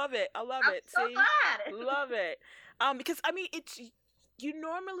heart. I love it. I love it. I'm so glad. Love it. Because I mean, it's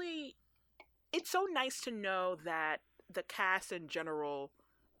so nice to know that the cast in general,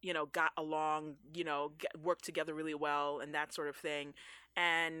 you know, got along, you know, worked together really well and that sort of thing,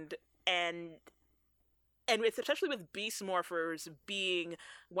 and with, especially with Beast Morphers being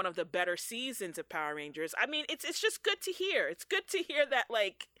one of the better seasons of Power Rangers. I mean, it's just good to hear. It's good to hear that,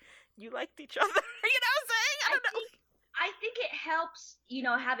 like, you liked each other. You know what I'm saying? I don't know. I think it helps, you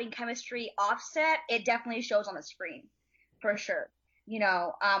know, having chemistry offset. It definitely shows on the screen, for sure. You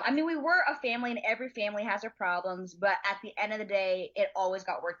know, I mean, we were a family and every family has their problems, but at the end of the day, it always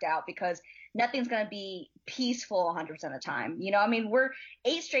got worked out because nothing's going to be peaceful 100% of the time. You know, I mean, we're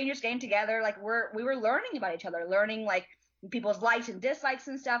 8 strangers getting together. Like we were learning about each other, learning like people's likes and dislikes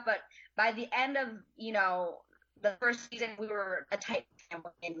and stuff. But by the end of, you know, the first season, we were a tight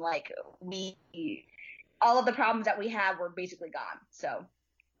family and like all of the problems that we had were basically gone. So.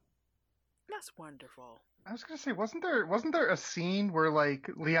 That's wonderful. I was gonna say, wasn't there a scene where like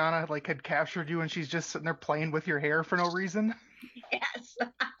Liana like had captured you and she's just sitting there playing with your hair for no reason? Yes.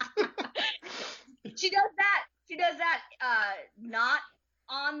 She does that. She does that not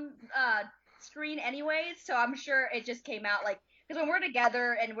on screen anyways, so I'm sure it just came out like because when we're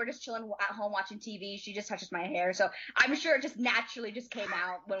together and we're just chilling at home watching TV, she just touches my hair, so I'm sure it just naturally just came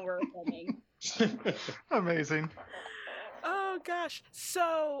out when we're filming. Amazing. Oh gosh.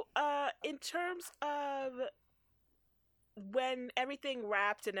 So, in terms of when everything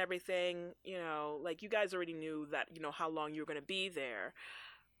wrapped and everything, you know, like you guys already knew that, you know, how long you were going to be there.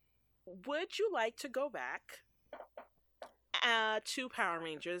 Would you like to go back to Power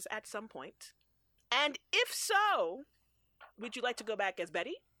Rangers at some point? And if so, would you like to go back as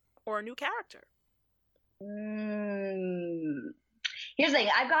Betty or a new character? Here's the thing.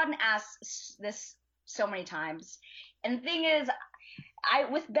 I've gotten asked this so many times. And the thing is,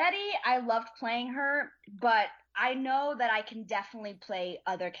 with Betty, I loved playing her, but I know that I can definitely play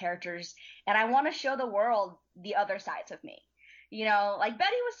other characters, and I want to show the world the other sides of me. You know, like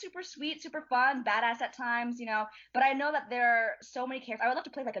Betty was super sweet, super fun, badass at times, you know, but I know that there are so many characters. I would love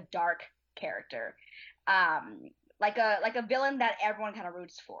to play like a dark character, like a villain that everyone kind of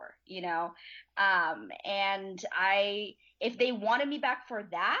roots for, you know. And if they wanted me back for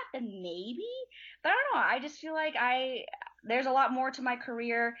that, then maybe. But I don't know. I just feel like there's a lot more to my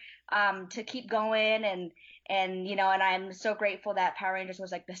career to keep going, and you know, and I'm so grateful that Power Rangers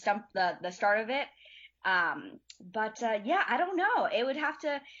was like the start of it. But yeah, I don't know. It would have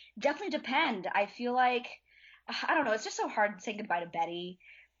to definitely depend. I feel like I don't know. It's just so hard to say goodbye to Betty,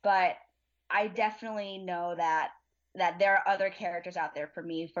 but I definitely know that there are other characters out there for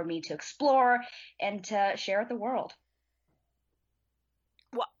me to explore and to share with the world.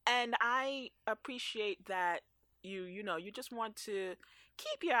 Well, and I appreciate that you know, you just want to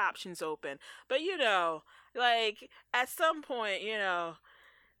keep your options open. But you know, like at some point, you know,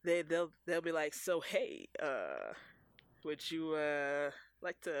 they'll be like, "So hey, would you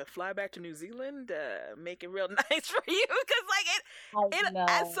like to fly back to New Zealand, make it real nice for you, because like it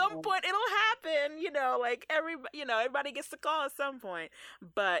at some point it'll happen, you know, like everybody gets the call at some point,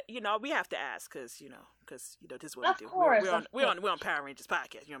 but you know we have to ask because this is what we do. We're on Power Rangers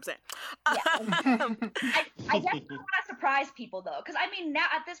podcast, you know what I'm saying? Yeah. I definitely want to surprise people though, because I mean now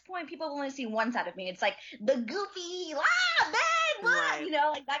at this point people only see one side of me. It's like the goofy, bang, right. you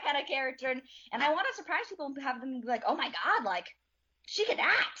know, like that kind of character, and I want to surprise people and have them be like, oh my god, like she can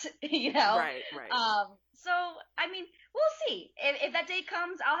act, you know? Right. So, I mean, we'll see. If that day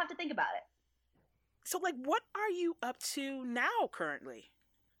comes, I'll have to think about it. So, like, what are you up to now currently?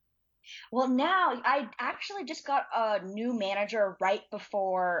 Well, now I actually just got a new manager right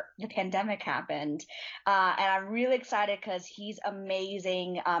before the pandemic happened. And I'm really excited because he's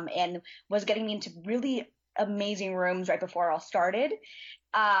amazing and was getting me into really amazing rooms right before it all started.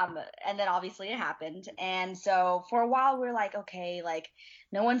 And then obviously it happened. And so for a while we were like, okay, like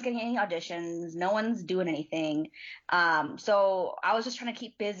no one's getting any auditions, no one's doing anything. So I was just trying to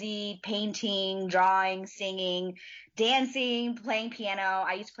keep busy painting, drawing, singing, dancing, playing piano.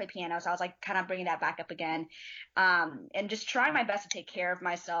 I used to play piano, so I was like kind of bringing that back up again. And just trying my best to take care of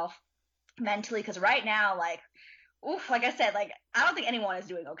myself mentally, because right now, like, oof, like I said, like I don't think anyone is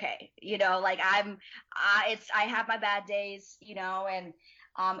doing okay, you know, like I have my bad days, you know, and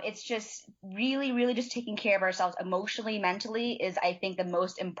it's just really, really just taking care of ourselves emotionally, mentally is, I think, the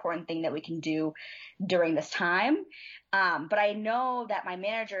most important thing that we can do during this time. But I know that my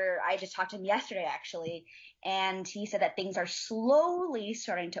manager, I just talked to him yesterday actually, and he said that things are slowly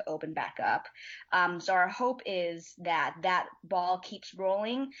starting to open back up. So our hope is that that ball keeps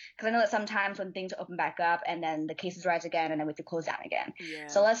rolling, because I know that sometimes when things open back up and then the cases rise again and then we have to close down again. Yeah.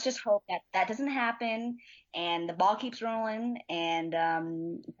 So let's just hope that that doesn't happen and the ball keeps rolling, and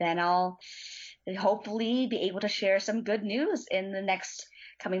then I'll hopefully be able to share some good news in the next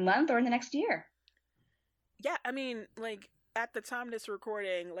coming month or in the next year. Yeah, I mean, like, at the time of this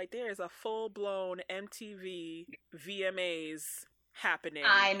recording, like, there is a full-blown MTV VMAs happening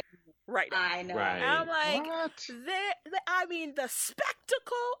right now. I know. Right. And I'm like, What? I mean, the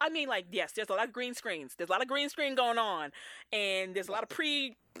spectacle. I mean, like, yes, there's a lot of green screens. There's a lot of green screen going on, and there's a lot of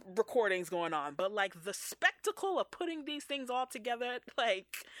pre-recordings going on. But like the spectacle of putting these things all together,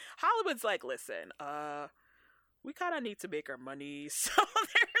 like Hollywood's like, listen, we kind of need to make our money, so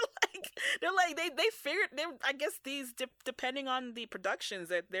they figured, I guess these depending on the productions,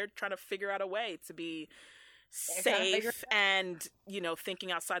 that they're trying to figure out a way to be safe and, you know,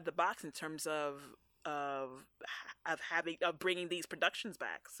 thinking outside the box in terms of bringing these productions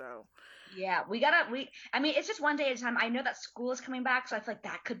back. So yeah, I mean, it's just one day at a time. I know that school is coming back, so I feel like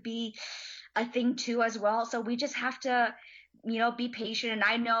that could be a thing too as well. So we just have to, you know, be patient. And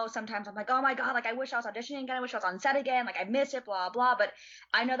I know sometimes I'm like, oh my god, like I wish I was auditioning again, I wish I was on set again, like I miss it, blah blah. But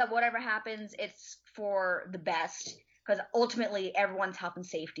I know that whatever happens, it's for the best, because ultimately everyone's health and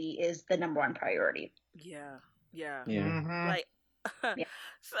safety is the number one priority. Yeah. Mm-hmm. Like, Yeah.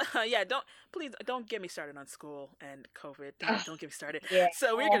 So, please don't get me started on school and COVID. Don't get me started. Yeah.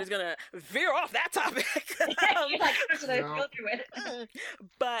 So we're just gonna veer off that topic. You're like, I'm just gonna go through it.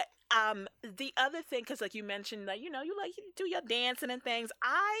 But the other thing, because like you mentioned that, you know, you do your dancing and things.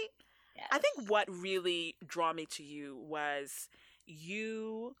 I think what really drew me to you was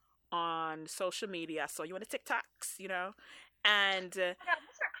you on social media. I saw you on the TikToks, you know, and I'm gonna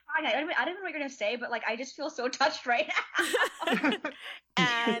start crying. I don't even know what you're gonna say, but like I just feel so touched right now.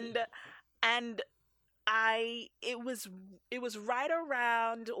 and it was right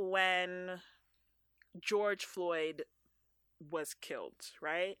around when George Floyd was killed,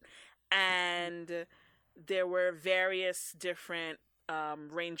 right? And there were various different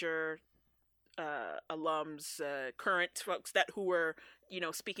Ranger alums, current folks who were, you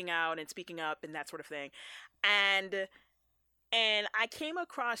know, speaking out and speaking up and that sort of thing. And I came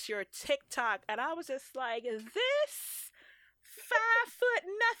across your TikTok and I was just like, this 5'0"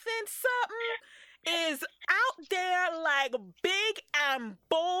 is out there like big and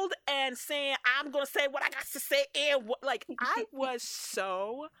bold and saying, I'm going to say what I got to say. And like, I was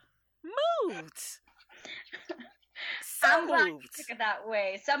so moved. I'm glad you took it that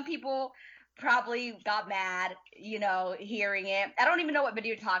way. Some people probably got mad, you know, hearing it. I don't even know what video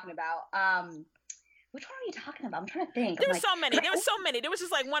you're talking about. Which one are you talking about? I'm trying to think. There were so many. There was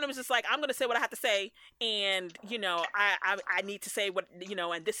just like one. It was just like, I'm going to say what I have to say, and you know, I need to say what, you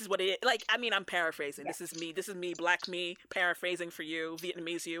know, and this is what it is. Like, I mean, I'm paraphrasing. Yeah. This is me, black me, paraphrasing for you,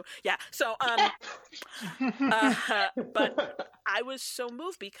 Vietnamese you. Yeah. So but I was so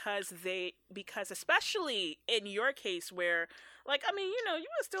moved because especially in your case where, like, I mean, you know, you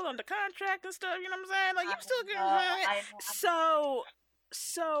were still under contract and stuff. You know what I'm saying? Like, you were still getting so.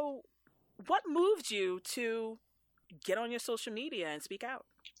 So, what moved you to get on your social media and speak out?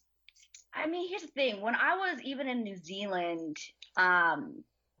 I mean, here's the thing. When I was even in New Zealand, and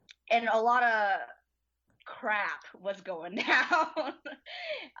a lot of crap was going down.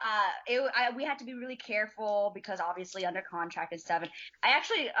 We had to be really careful because obviously under contract and stuff.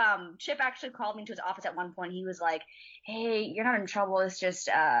 And Chip actually called me to his office at one point. He was like, "Hey, you're not in trouble. It's just,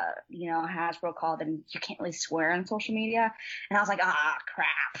 Hasbro called and you can't really swear on social media." And I was like,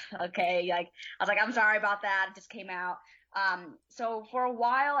 crap. Okay. Like, I was like, I'm sorry about that. It just came out. So for a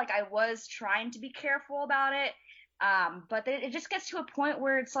while, like I was trying to be careful about it. But then it just gets to a point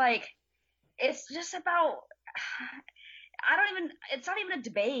where it's like, it's just about, it's not even a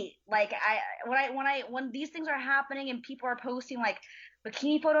debate. Like when these things are happening and people are posting like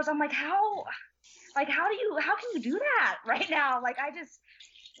bikini photos, I'm like, how can you do that right now? Like, I just,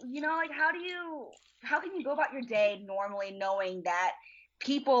 like, how can you go about your day normally knowing that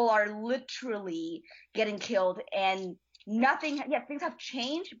people are literally getting killed and things have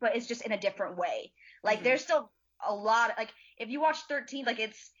changed, but it's just in a different way. Like, there's still a lot, like, if you watch 13, like,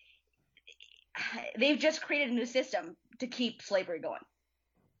 they've just created a new system to keep slavery going.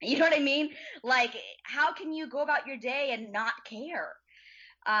 You know what I mean? Like, how can you go about your day and not care?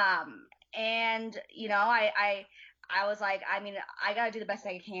 And I was like, I mean, I gotta do the best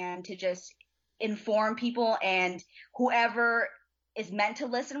I can to just inform people, and whoever is meant to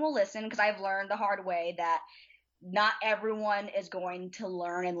listen will listen, because I've learned the hard way that not everyone is going to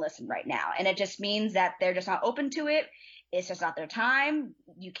learn and listen right now. And it just means that they're just not open to it. It's just not their time.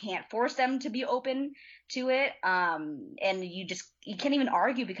 You can't force them to be open to it. And you can't even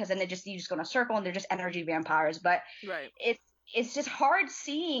argue, because then you just go in a circle and they're just energy vampires. But right. It's just hard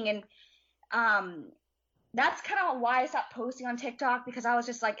seeing. And that's kind of why I stopped posting on TikTok, because I was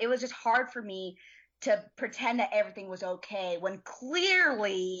just like, it was just hard for me to pretend that everything was okay when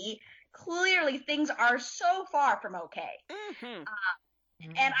clearly things are so far from okay.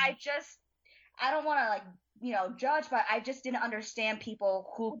 And I don't want to judge, but I just didn't understand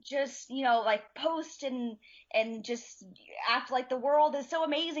people who just, post and just act like the world is so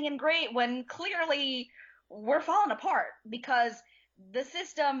amazing and great when clearly we're falling apart because the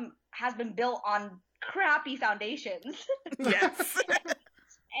system has been built on crappy foundations. Yes.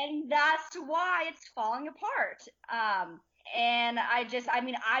 And that's why it's falling apart. And I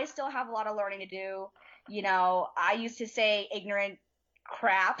still have a lot of learning to do. I used to say ignorant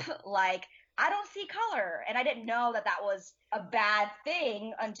crap like, I don't see color. And I didn't know that was a bad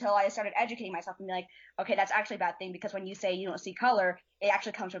thing until I started educating myself and be like, okay, that's actually a bad thing, because when you say you don't see color, it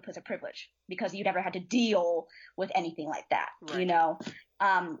actually comes from a place of privilege because you never had to deal with anything like that, right.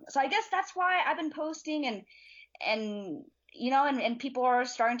 So I guess that's why I've been posting and people are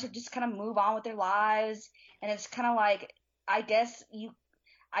starting to just kind of move on with their lives. And it's kind of like, I guess,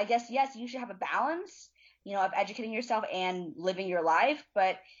 yes, you should have a balance, of educating yourself and living your life.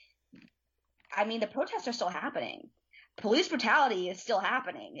 But I mean, the protests are still happening. Police brutality is still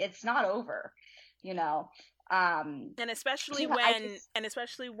happening. It's not over, And especially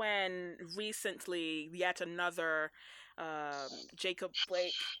when recently yet another Jacob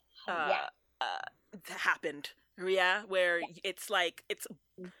Blake happened. Yeah, where it's like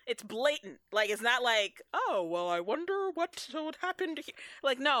it's blatant. Like, it's not like, oh well, I wonder what would happen to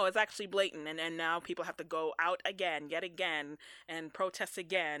like, no, it's actually blatant, and now people have to go out yet again and protest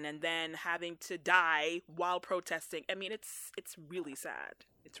again, and then having to die while protesting. I mean, it's really sad.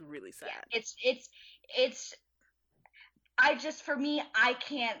 It's really sad. Yeah, it's for me, I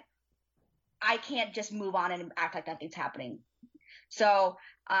can't just move on and act like nothing's happening. So,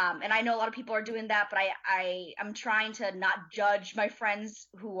 and I know a lot of people are doing that, but I'm trying to not judge my friends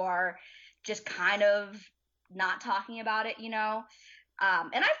who are just kind of not talking about it, And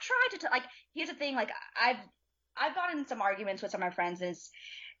I've tried to, here's the thing, like, I've gotten in some arguments with some of my friends, and it's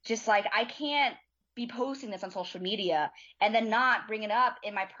just like, I can't be posting this on social media and then not bring it up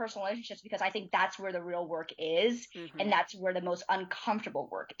in my personal relationships, because I think that's where the real work is, and that's where the most uncomfortable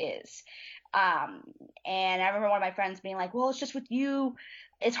work is. And I remember one of my friends being like, well, it's just with you,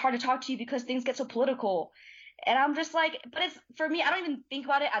 it's hard to talk to you because things get so political. And I'm just like, but it's, for me, I don't even think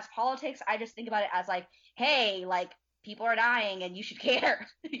about it as politics. I just think about it as like, hey, like, people are dying and you should care,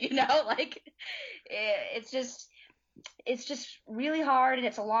 like, it's just really hard, and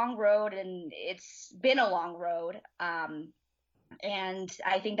it's a long road, and it's been a long road. And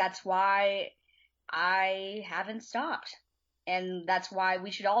I think that's why I haven't stopped. And that's why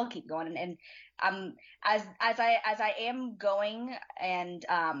we should all keep going. And as I am going and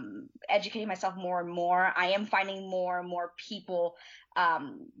educating myself more and more, I am finding more and more people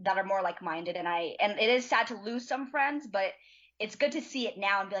that are more like-minded. And it is sad to lose some friends, but it's good to see it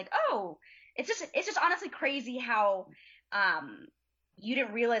now and be like, oh, it's just honestly crazy how you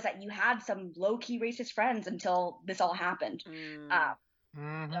didn't realize that you had some low-key racist friends until this all happened.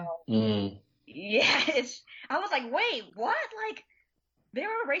 Yeah, I was like, wait, what? Like, they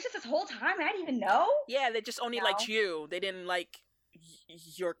were racist this whole time and I didn't even know? Yeah, they just only liked you. They didn't like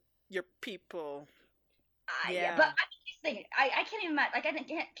your people. Yeah, but I can't even like I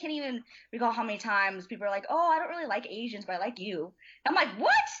can't even recall how many times people are like, "Oh, I don't really like Asians, but I like you." I'm like,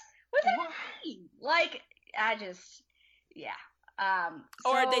 "What? What does that mean?" Like, I just, yeah.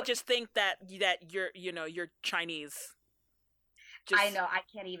 Or they just think that you're Chinese. I know, I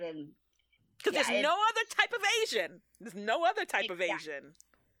can't even. Because there's no other type of Asian. There's no other type of Asian.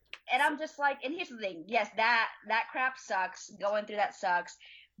 And I'm just like, and here's the thing. Yes, that crap sucks. Going through that sucks.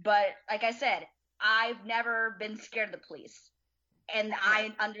 But like I said, I've never been scared of the police. And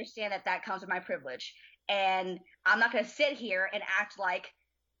I understand that comes with my privilege. And I'm not going to sit here and act like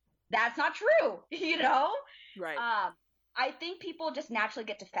that's not true, you know? Right. I think people just naturally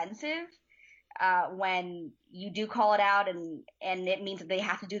get defensive when you do call it out, and it means that they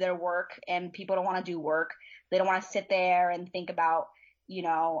have to do their work, and people don't want to do work. They don't want to sit there and think about,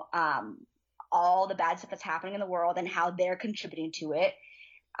 all the bad stuff that's happening in the world and how they're contributing to it.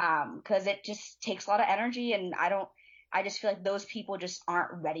 Because it just takes a lot of energy, and I just feel like those people just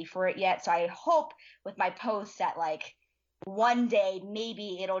aren't ready for it yet. So I hope with my posts that like one day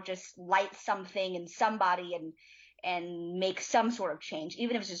maybe it'll just light something in somebody and make some sort of change,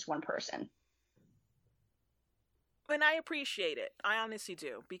 even if it's just one person. And I appreciate it. I honestly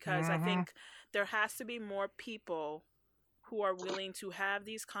do, because I think there has to be more people who are willing to have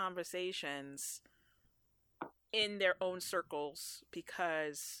these conversations in their own circles,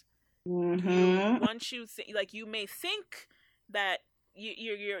 because once you think, like, you may think that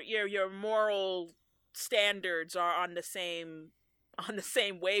your moral standards are on the same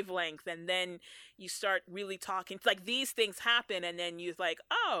wavelength, and then you start really talking, like, these things happen, and then you're like,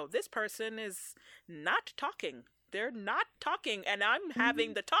 oh, this person is not talking. They're not talking, and I'm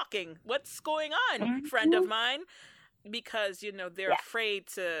having the talking. What's going on, friend of mine? Because, they're afraid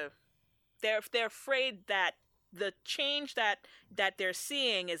to, they're afraid that the change that they're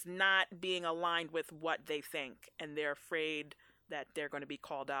seeing is not being aligned with what they think, and they're afraid that they're going to be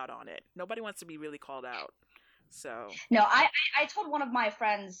called out on it. Nobody wants to be really called out. So no, I told one of my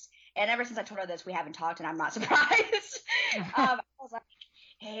friends, and ever since I told her this, we haven't talked, and I'm not surprised. I was like,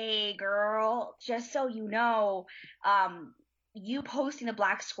 hey girl, just so you know, you posting the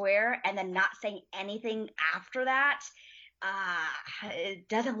black square and then not saying anything after that, it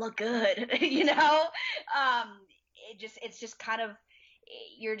doesn't look good, it's just kind of,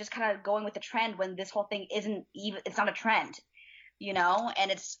 you're just kind of going with the trend when this whole thing it's not a trend,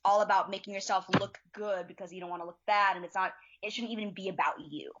 and it's all about making yourself look good because you don't want to look bad, and it shouldn't even be about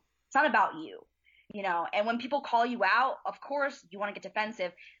you. It's not about you. And when people call you out, of course you want to get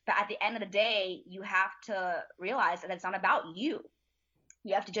defensive, but at the end of the day, you have to realize that it's not about you.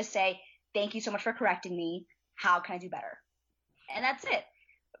 You have to just say, thank you so much for correcting me. How can I do better? And that's it.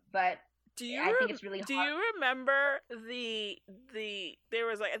 But I think it's really hard. Do you remember there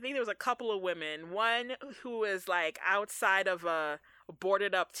was I think there was a couple of women, one who was like outside of a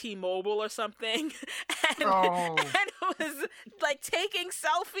boarded up T-Mobile or something, and was like taking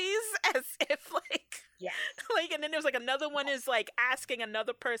selfies as if and then there's like another one is like asking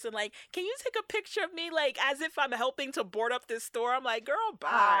another person like, can you take a picture of me, like as if I'm helping to board up this store. I'm like, girl,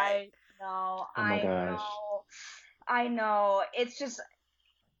 bye. I know. It's just,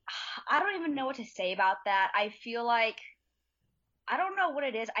 I don't even know what to say about that. I feel like, I don't know what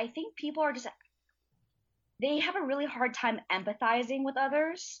it is. I think people are just, they have a really hard time empathizing with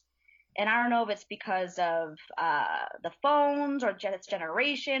others. And I don't know if it's because of the phones or its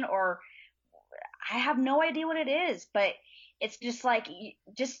generation, or I have no idea what it is. But it's just like,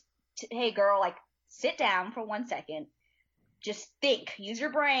 hey girl, like sit down for 1 second. Just think, use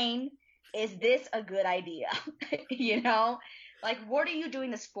your brain. Is this a good idea? Like, what are you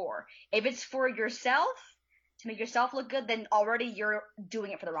doing this for? If it's for yourself, to make yourself look good, then already you're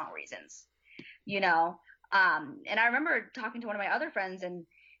doing it for the wrong reasons, And I remember talking to one of my other friends, and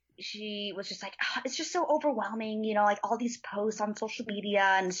she was just like, oh, it's just so overwhelming, like all these posts on social media,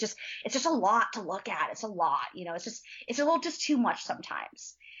 and it's just a lot to look at. It's a lot, it's a little just too much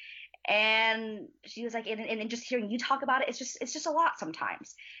sometimes. And she was like, and just hearing you talk about it, it's just a lot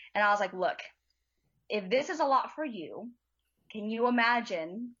sometimes. And I was like, look, if this is a lot for you, can you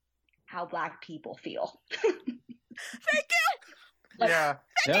imagine how Black people feel? Thank you. Yeah.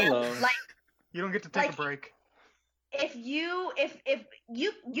 Hello. You don't get to take a break. if you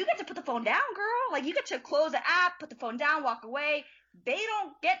get to put the phone down, girl. Like, you get to close the app, put the phone down, walk away. They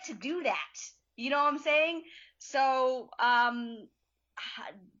don't get to do that. You know what I'm saying? So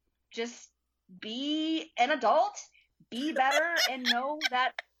just be an adult, be better, and know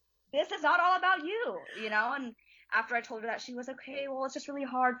that this is not all about you, you know? And after I told her that, she was okay, well, it's just really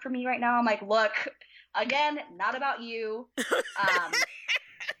hard for me right now. I'm like, look, again, not about you.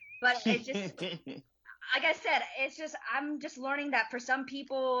 But it's just, like I said, it's just, I'm just learning that for some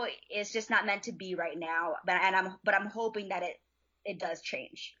people, it's just not meant to be right now. But I'm hoping that it does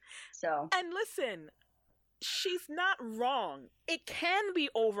change. So. And listen, she's not wrong. It can be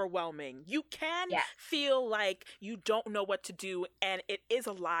overwhelming. You can feel like you don't know what to do, and it is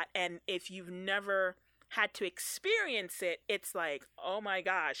a lot. And if you've never had to experience it, it's like, oh my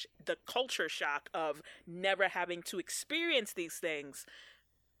gosh, the culture shock of never having to experience these things.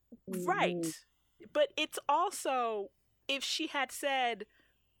 Mm-hmm. Right. But it's also, if she had said,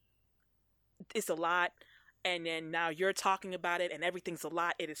 it's a lot, and then now you're talking about it and everything's a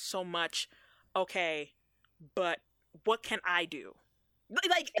lot, it is so much, okay, but what can I do?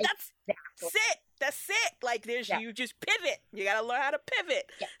 Like, that's it. That's it. Like, you just pivot. You gotta learn how to pivot.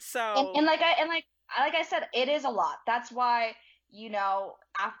 Yeah. So and like I said, it is a lot. That's why, you know,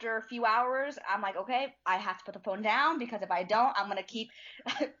 after a few hours, I'm like, okay, I have to put the phone down, because if I don't, I'm gonna keep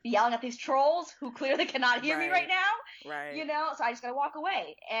yelling at these trolls who clearly cannot hear me right now. Right. You know, so I just gotta walk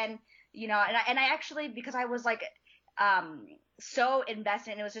away. And you know, and I actually, because I was like so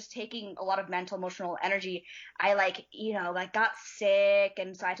invested, and it was just taking a lot of mental, emotional energy, I got sick,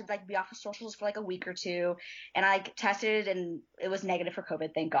 and so I had to be off of socials for a week or two, and I tested and it was negative for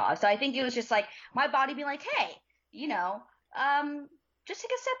COVID, thank God. So I think it was just my body being like, hey, you know, just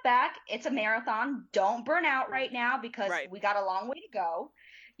take a step back. It's a marathon. Don't burn out right now, because we got a long way to go,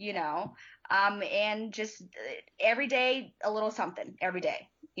 you know, and just every day a little something every day,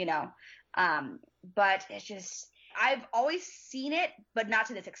 you know, but it's just, I've always seen it, but not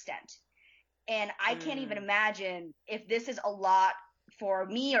to this extent. And I can't even imagine if this is a lot for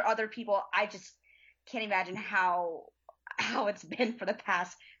me or other people. I just can't imagine how it's been for the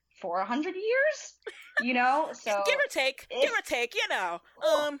past 400 years, you know? So give or take, you know.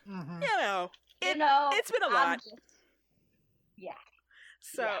 You know, it's been a lot. Yeah.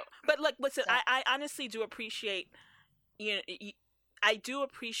 So, but listen, I honestly do appreciate, I do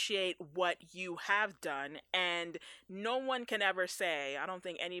appreciate what you have done, and no one can ever say, I don't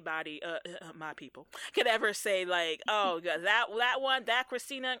think anybody, my people, can ever say oh, that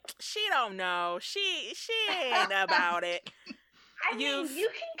Christina, she don't know, she ain't about it. I mean, you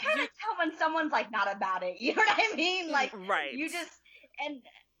can kind of tell when someone's not about it, you know what I mean? Right. You just, and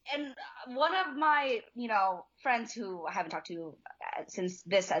one of my, friends who I haven't talked to since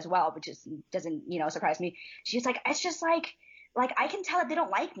this as well, which doesn't, surprise me, she's like, it's just I can tell that they don't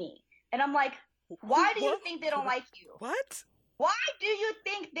like me. And I'm like, why do you think they don't like you? What? Why do you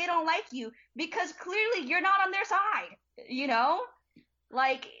think they don't like you? Because clearly you're not on their side, you know?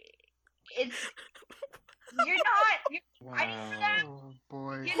 You're not, ready for that? Oh,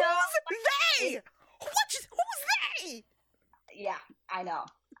 boy. You know? Who's they? Who's they? Yeah, I know.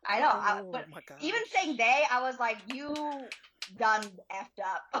 But my God. Even saying they, I was like, you done effed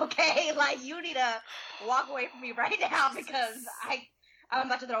up, okay? You need to walk away from me right now, because I'm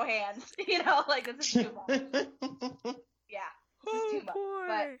about to throw hands, this is too much. Yeah, this is too much. Boy.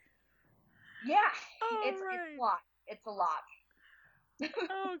 But yeah, it's a lot. It's a lot.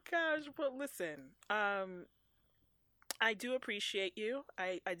 Oh gosh, but listen, I do appreciate you.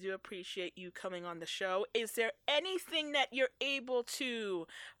 I do appreciate you coming on the show. Is there anything that you're able to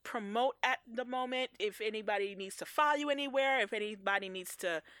promote at the moment? If anybody needs to follow you anywhere, if anybody needs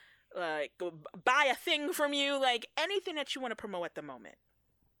to go buy a thing from you, anything that you want to promote at the moment?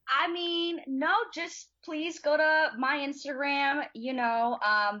 I mean, no, just please go to my Instagram.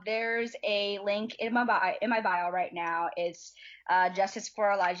 There's a link in my bio right now. It's Justice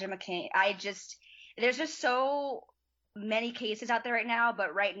for Elijah McClain. There's just so many cases out there right now,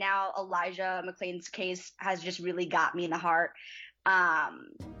 but right now Elijah McClain's case has just really got me in the heart.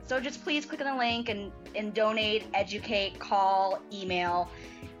 So just please click on the link and donate, educate, call, email,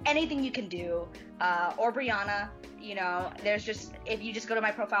 anything you can do. Or Brianna, there's just, if you just go to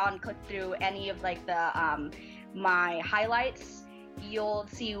my profile and click through any of my highlights, you'll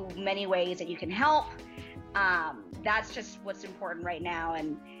see many ways that you can help. That's just what's important right now,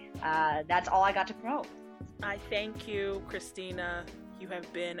 and that's all I got to promote. I thank you, Christina. You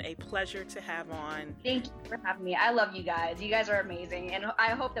have been a pleasure to have on. Thank you for having me. I love you guys. You guys are amazing, and I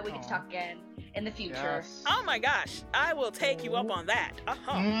hope that we can talk again in the future. Yes. Oh my gosh, I will take you up on that.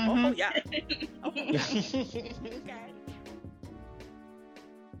 Oh yeah. Oh yeah. Okay.